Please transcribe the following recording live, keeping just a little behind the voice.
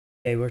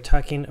Okay, we're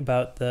talking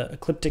about the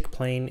Ecliptic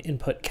Plane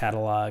Input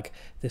Catalog.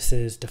 This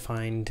is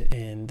defined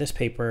in this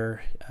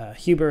paper,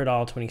 Huber et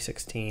al.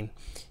 2016.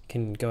 You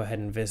can go ahead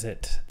and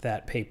visit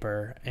that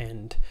paper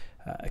and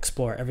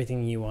explore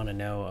everything you want to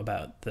know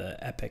about the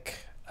epoch,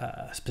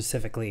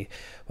 specifically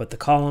what the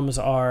columns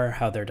are,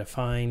 how they're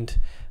defined,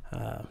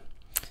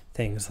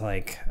 things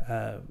like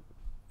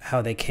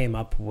how they came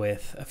up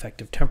with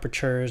effective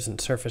temperatures and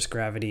surface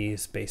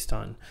gravities based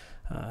on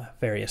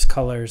various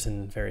colors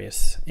and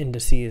various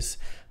indices.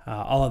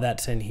 All of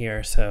that's in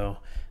here, so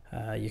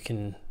you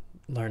can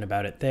learn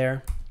about it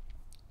there.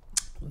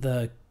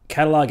 The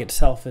catalog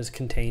itself is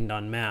contained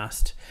on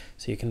MAST,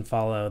 so you can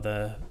follow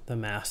the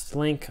MAST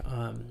link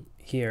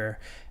here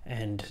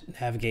and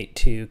navigate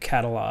to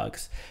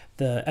catalogs.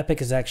 The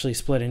epoch is actually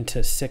split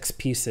into 6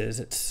 pieces.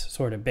 It's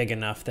sort of big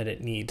enough that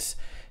it needs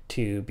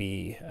to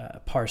be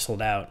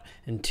parceled out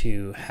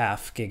into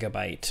 ½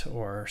 gigabyte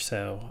or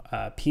so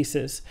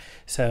pieces.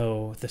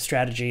 So the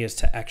strategy is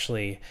to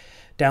actually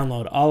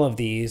download all of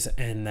these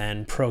and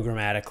then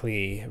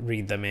programmatically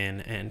read them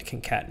in and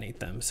concatenate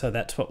them. So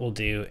that's what we'll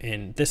do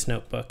in this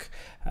notebook.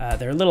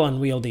 They're a little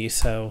unwieldy,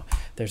 so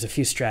there's a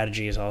few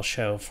strategies I'll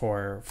show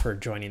for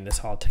joining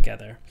this all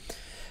together.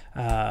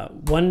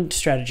 One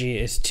strategy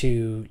is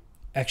to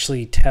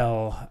actually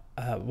tell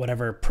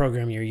whatever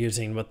program you're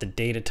using what the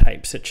data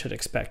types it should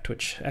expect,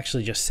 which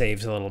actually just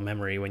saves a little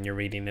memory when you're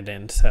reading it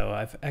in. So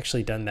I've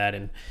actually done that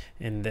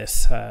in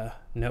this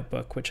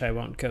notebook, which I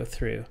won't go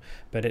through,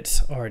 but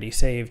it's already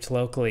saved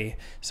locally,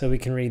 so we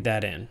can read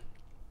that in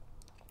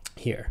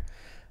here.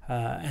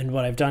 And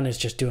what I've done is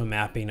just do a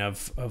mapping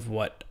of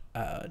what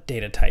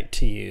data type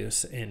to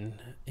use in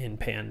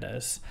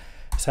pandas.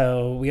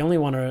 So we only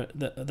want to,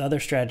 the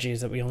other strategy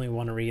is that we only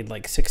want to read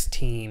like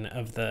 16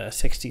 of the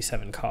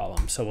 67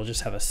 columns. So we'll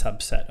just have a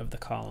subset of the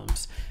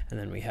columns, and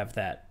then we have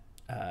that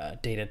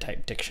data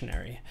type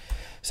dictionary.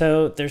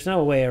 So there's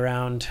no way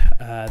around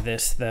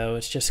this, though.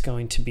 It's just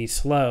going to be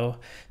slow.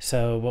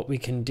 So what we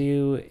can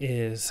do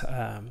is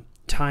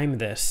time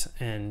this,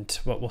 and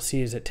what we'll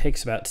see is it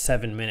takes about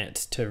 7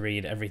 minutes to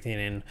read everything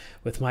in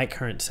with my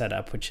current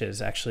setup, which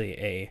is actually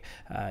a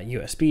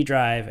USB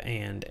drive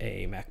and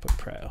a MacBook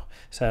Pro.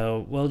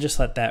 So we'll just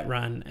let that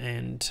run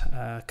and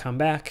come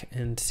back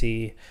and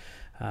see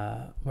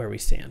where we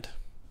stand.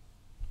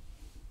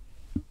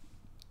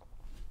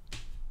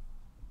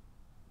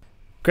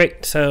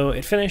 Great, so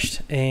it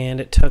finished and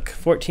it took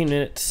 14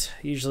 minutes,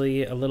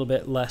 usually a little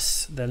bit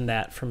less than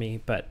that for me,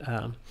 but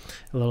a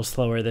little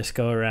slower this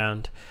go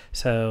around.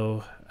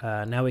 So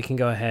now we can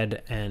go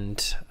ahead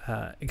and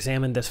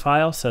examine this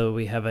file. So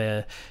we have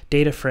a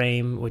data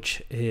frame,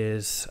 which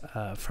is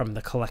from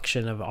the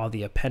collection of all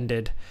the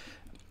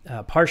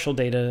partial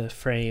data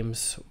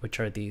frames, which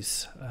are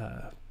these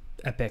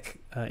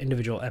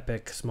individual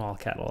epoch small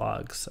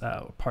catalogs,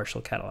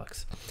 partial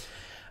catalogs.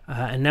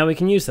 And now we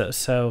can use those.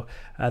 So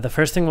the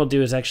first thing we'll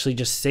do is actually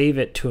just save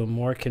it to a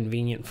more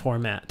convenient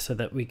format so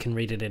that we can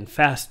read it in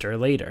faster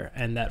later.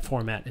 And that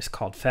format is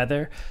called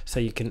Feather. So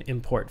you can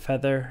import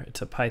Feather.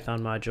 It's a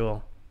Python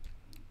module.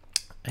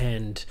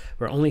 And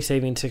we're only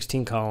saving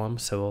 16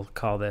 columns. So we'll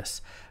call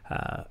this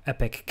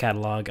epoch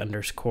catalog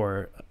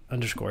underscore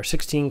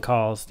 16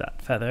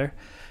 calls.feather.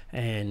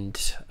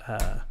 And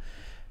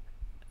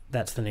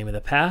that's the name of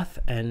the path,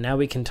 and now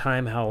we can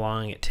time how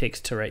long it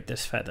takes to write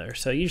this feather.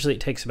 So usually it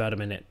takes about a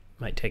minute,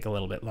 might take a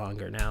little bit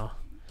longer now.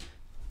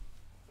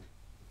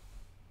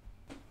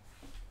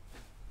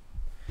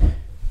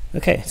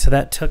 Okay, so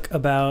that took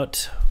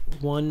about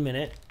 1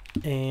 minute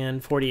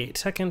and 48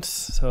 seconds,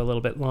 so a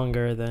little bit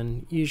longer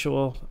than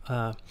usual,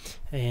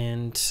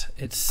 and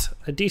it's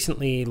a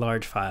decently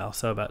large file,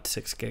 so about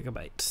 6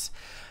 gigabytes.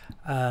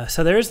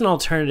 So there is an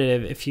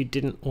alternative if you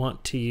didn't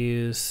want to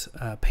use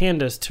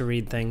pandas to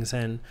read things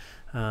in.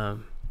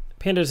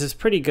 Pandas is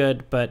pretty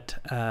good, but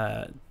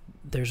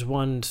there's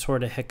one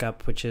sort of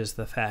hiccup, which is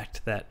the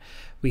fact that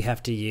we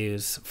have to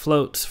use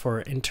floats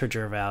for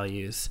integer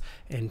values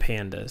in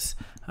pandas.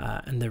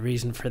 And the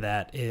reason for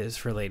that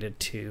is related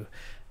to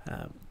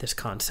this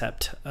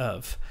concept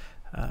of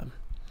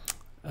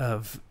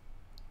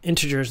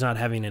integers not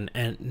having an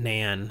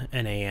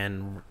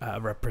NaN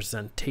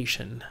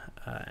representation,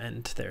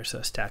 and there's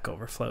a Stack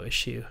Overflow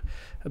issue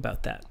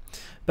about that.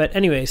 But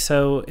anyway,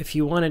 so if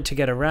you wanted to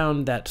get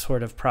around that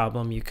sort of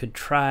problem, you could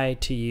try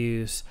to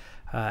use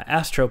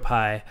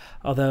astropy,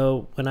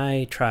 although when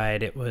I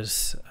tried it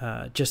was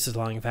just as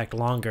long, in fact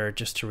longer,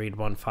 just to read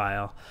one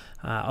file,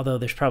 although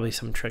there's probably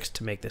some tricks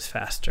to make this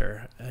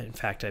faster. In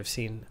fact, I've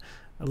seen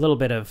a little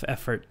bit of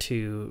effort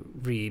to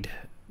read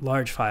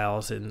large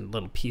files in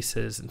little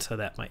pieces, and so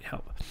that might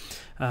help.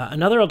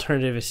 Another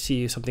alternative is to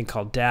use something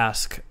called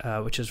dask,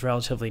 which is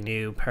relatively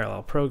new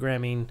parallel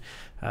programming,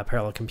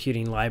 parallel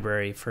computing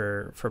library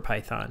for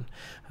Python.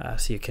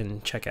 So you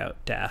can check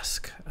out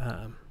dask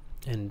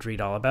and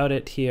read all about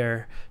it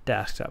here,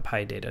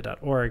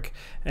 dask.pydata.org,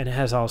 and it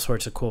has all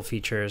sorts of cool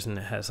features, and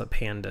it has a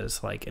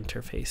pandas-like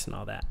interface and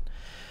all that.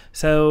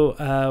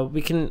 So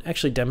we can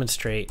actually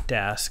demonstrate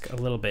dask a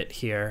little bit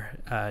here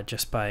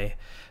just by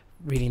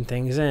reading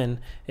things in,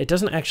 it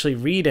doesn't actually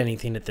read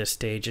anything at this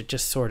stage. It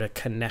just sort of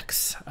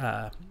connects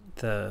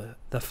the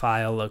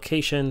file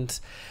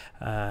locations,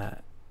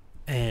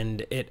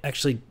 and it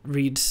actually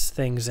reads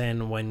things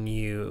in when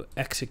you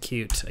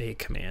execute a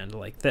command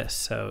like this.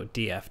 So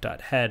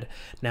df.head,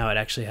 now it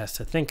actually has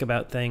to think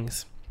about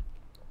things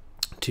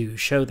to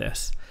show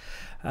this.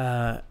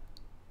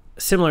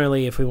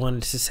 Similarly, if we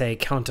wanted to say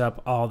count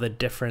up all the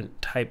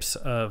different types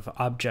of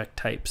object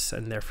types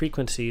and their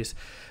frequencies,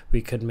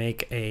 we could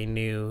make a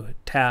new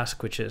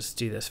task, which is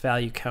do this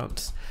value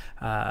counts,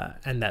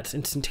 and that's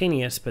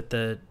instantaneous, but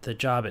the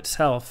job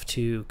itself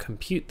to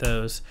compute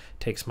those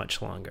takes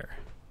much longer.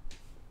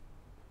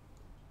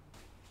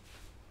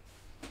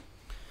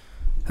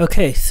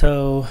 Okay,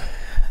 so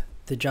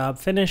the job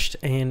finished,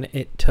 and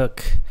it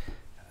took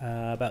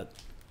about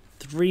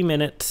 3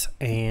 minutes,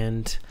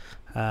 and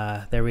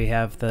there we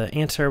have the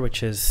answer,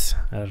 which is,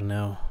 I don't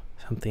know,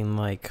 something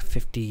like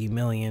 50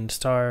 million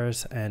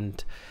stars,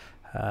 and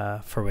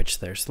for which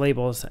there's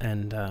labels,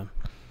 and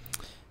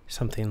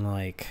something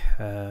like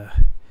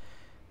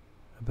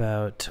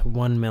about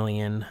 1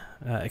 million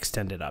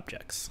extended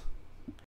objects.